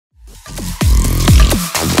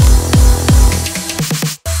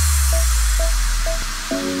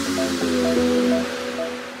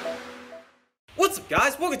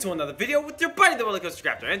guys? Welcome to another video with your buddy the Roller Coaster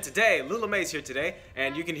Crafter. And today, Lula May's here today,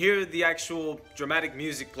 and you can hear the actual dramatic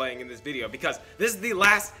music playing in this video because this is the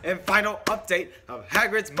last and final update of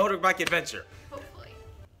Hagrids Motorbike Adventure. Hopefully.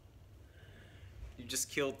 You just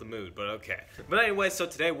killed the mood, but okay. But anyway, so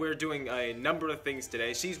today we're doing a number of things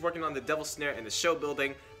today. She's working on the Devil's Snare and the show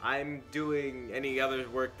building. I'm doing any other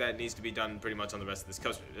work that needs to be done pretty much on the rest of this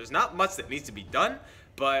coaster. There's not much that needs to be done,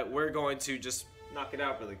 but we're going to just knock it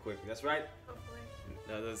out really quick. That's right? Hopefully.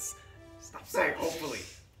 No, that's... Stop saying hopefully.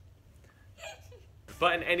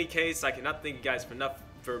 But in any case, I cannot thank you guys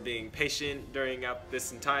for being patient during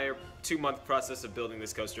this entire 2-month process of building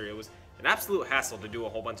this coaster. It was an absolute hassle to do a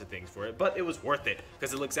whole bunch of things for it, but it was worth it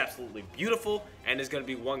because it looks absolutely beautiful and is going to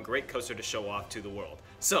be one great coaster to show off to the world.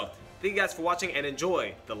 So, thank you guys for watching and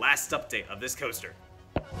enjoy the last update of this coaster.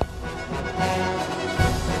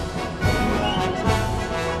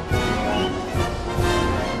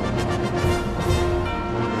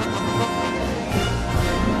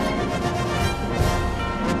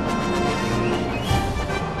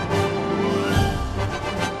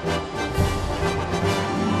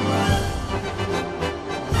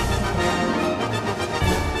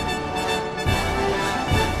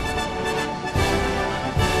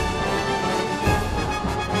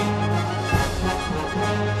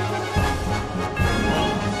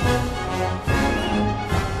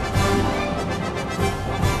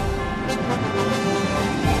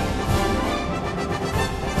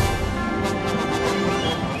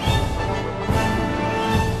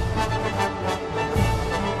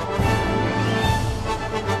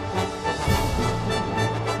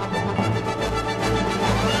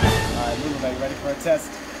 Ready for a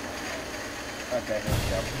test? Okay, here we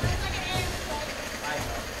go.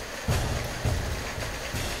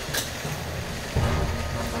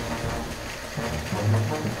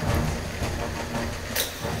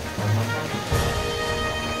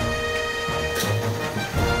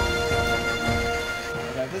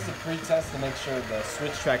 Okay, this is a pre-test to make sure the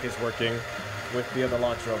switch track is working with the other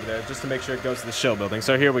launcher over there, just to make sure it goes to the show building.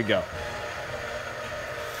 So here we go.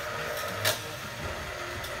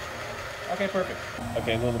 Okay, perfect.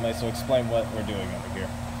 Okay, Lula May, so explain what we're doing over here.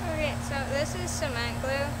 Okay, so this is cement glue.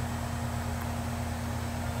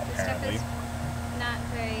 This stuff Apparently. is not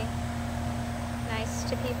very nice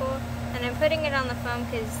to people. And I'm putting it on the foam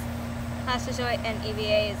because Plastizoid and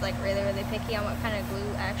EVA is like really picky on what kind of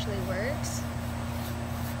glue actually works.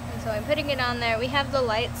 And so I'm putting it on there. We have the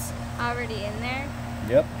lights already in there.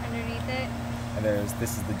 Yep. Underneath it. And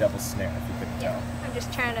this is the Devil's Snare, if you couldn't tell. I'm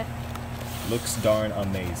just trying to Looks darn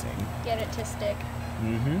amazing. get it to stick.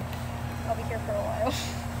 Mm-hmm. I'll be here for a while.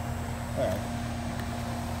 Alright.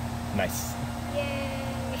 Nice. Yay!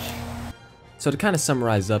 So to kind of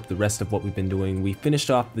summarize up the rest of what we've been doing, we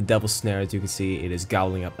finished off the Devil's Snare. As you can see, it is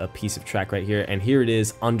gobbling up a piece of track right here, and here it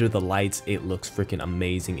is under the lights. It looks freaking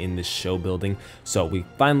amazing in this show building. So we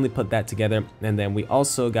finally put that together, and then we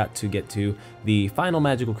also got to the final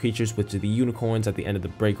magical creatures, which are the unicorns at the end of the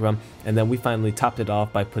break run, and then we finally topped it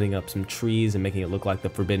off by putting up some trees and making it look like the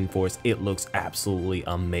Forbidden Forest. It looks absolutely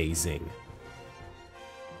amazing.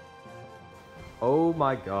 Oh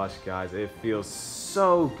my gosh, guys, it feels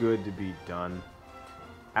so good to be done.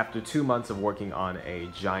 After 2 months of working on a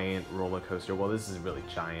giant roller coaster, well, this is really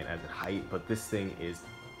giant at the height, but this thing is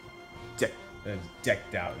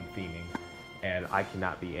decked out in theming, and I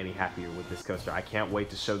cannot be any happier with this coaster. I can't wait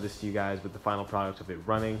to show this to you guys with the final product of it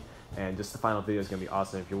running, and just the final video is going to be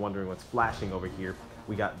awesome. If you're wondering what's flashing over here,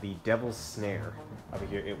 we got the Devil's Snare over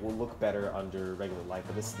here. It will look better under regular light,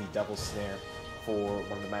 but this is the Devil's Snare for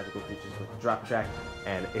one of the magical creatures with the drop track,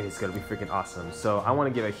 and it is going to be freaking awesome. So I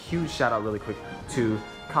want to give a huge shout out really quick to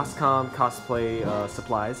Coscom Cosplay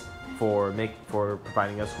Supplies for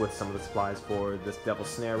providing us with some of the supplies for this Devil's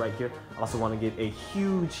Snare right here. I also want to give a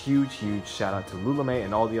huge shout out to Lula May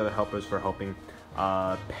and all the other helpers for helping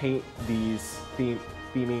paint these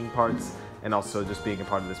theming parts, and also just being a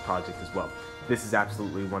part of this project as well. This is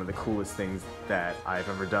absolutely one of the coolest things that I've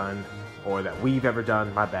ever done, or that we've ever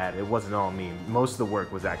done. My bad, it wasn't all me. Most of the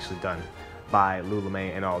work was actually done by Lula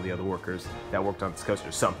May and all the other workers that worked on this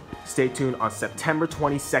coaster. So stay tuned on September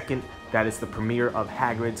 22nd. That is the premiere of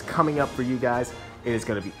Hagrids coming up for you guys. It is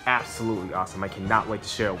going to be absolutely awesome. I cannot wait to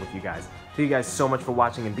share it with you guys. Thank you guys so much for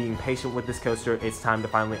watching and being patient with this coaster. It's time to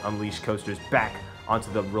finally unleash coasters back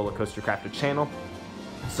onto the Roller Coaster Crafter channel.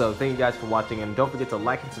 So thank you guys for watching, and don't forget to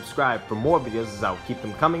like and subscribe for more videos as I will keep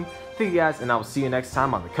them coming. Thank you guys, and I will see you next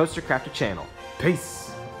time on the Coaster Crafter channel. Peace!